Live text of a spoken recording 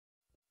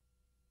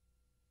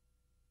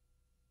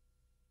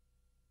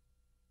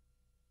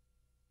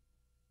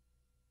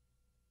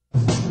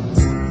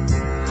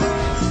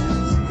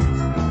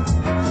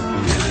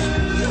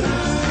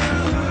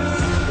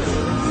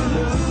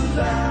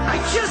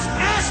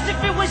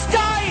was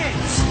diet!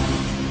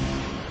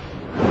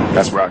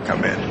 That's where I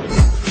come in.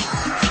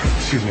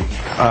 Excuse me.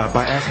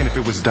 By asking if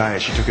it was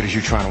diet, she took it as you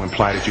trying to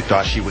imply that you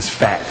thought she was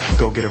fat.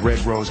 Go get a red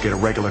rose, get a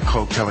regular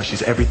Coke, tell her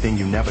she's everything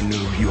you never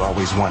knew you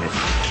always wanted.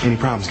 Any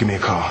problems, give me a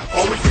call.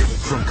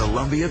 From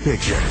Columbia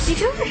Pictures. Did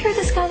you ever hear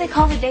this guy they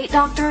call the date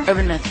doctor?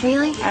 Urban myth.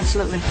 Really?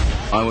 Absolutely.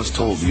 I was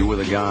told you were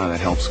the guy that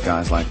helps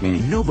guys like me.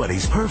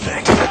 Nobody's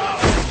perfect.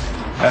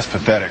 That's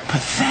pathetic.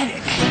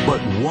 Pathetic. But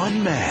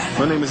one man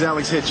My name is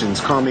Alex Hitchens.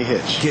 Call me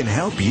Hitch. can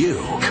help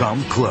you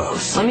come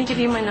close. Let me give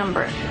you my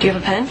number. Do you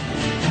have a pen?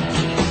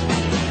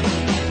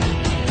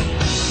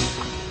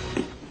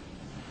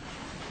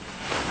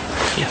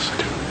 Yes, I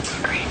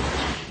do. Great.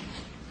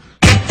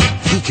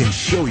 He can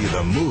show you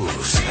the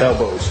moves.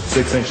 Elbows,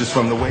 6 inches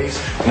from the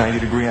waist,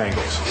 90-degree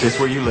angles. This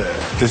where you live.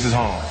 This is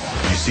home.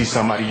 You see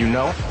somebody you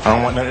know? I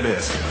don't want none of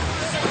this.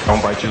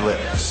 Don't bite your lip.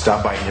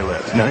 Stop biting your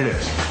lip. None of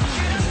this.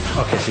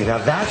 Okay, see, now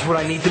that's what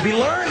I need to be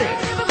learning.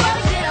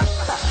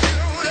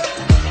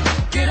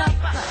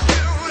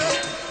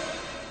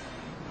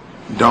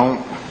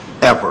 Don't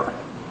ever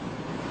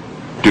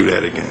do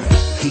that again.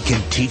 He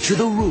can teach you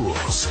the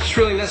rules. It's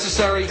really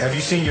necessary. Have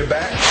you seen your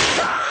back?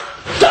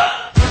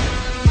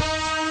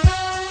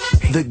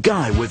 The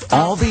guy with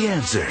all the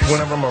answers.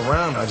 Whenever I'm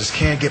around, I just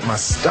can't get my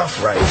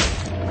stuff right.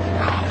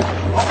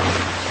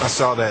 I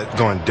saw that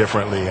going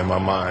differently in my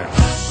mind.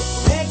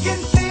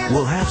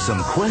 Will have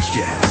some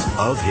questions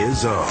of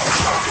his own.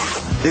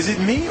 Is it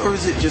me, or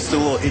is it just a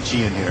little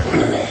itchy in here?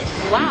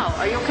 Wow,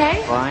 are you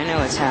okay? Well, I know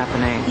what's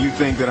happening. You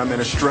think that I'm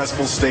in a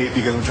stressful state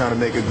because I'm trying to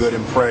make a good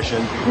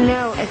impression?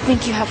 No, I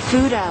think you have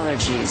food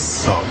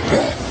allergies.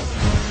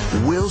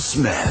 Oh, Will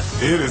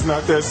Smith. it is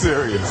not that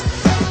serious.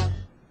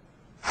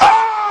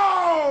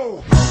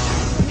 Oh!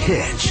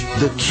 Hitch,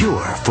 the cure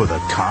for the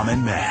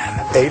common man.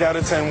 8 out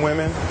of 10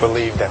 women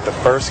believe that the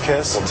first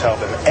kiss will tell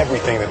them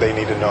everything that they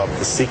need to know.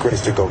 The secret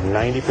is to go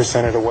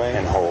 90% of the way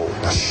and hold.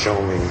 Now show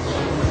me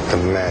the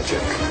magic.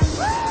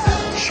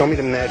 Show me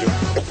the magic.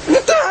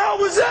 What the hell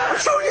was that? I'm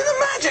showing you the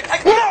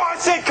magic. No, I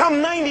said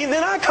come 90,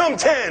 then I come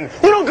 10.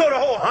 You don't go the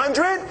whole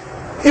 100.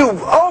 You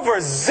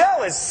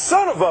overzealous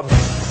son of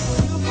a...